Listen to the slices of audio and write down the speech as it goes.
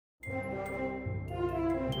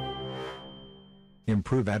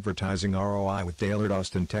Improve advertising ROI with tailored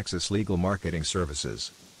Austin, Texas legal marketing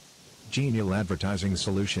services. Genial Advertising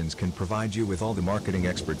Solutions can provide you with all the marketing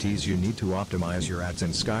expertise you need to optimize your ads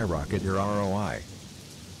and skyrocket your ROI.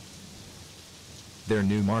 Their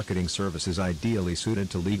new marketing service is ideally suited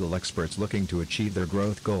to legal experts looking to achieve their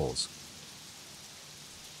growth goals.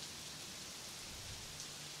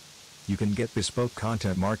 You can get bespoke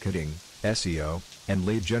content marketing, SEO, and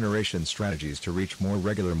lead generation strategies to reach more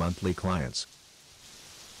regular monthly clients.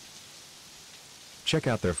 Check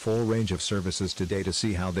out their full range of services today to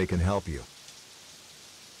see how they can help you.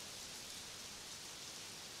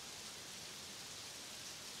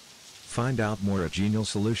 Find out more at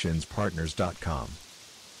genialsolutionspartners.com.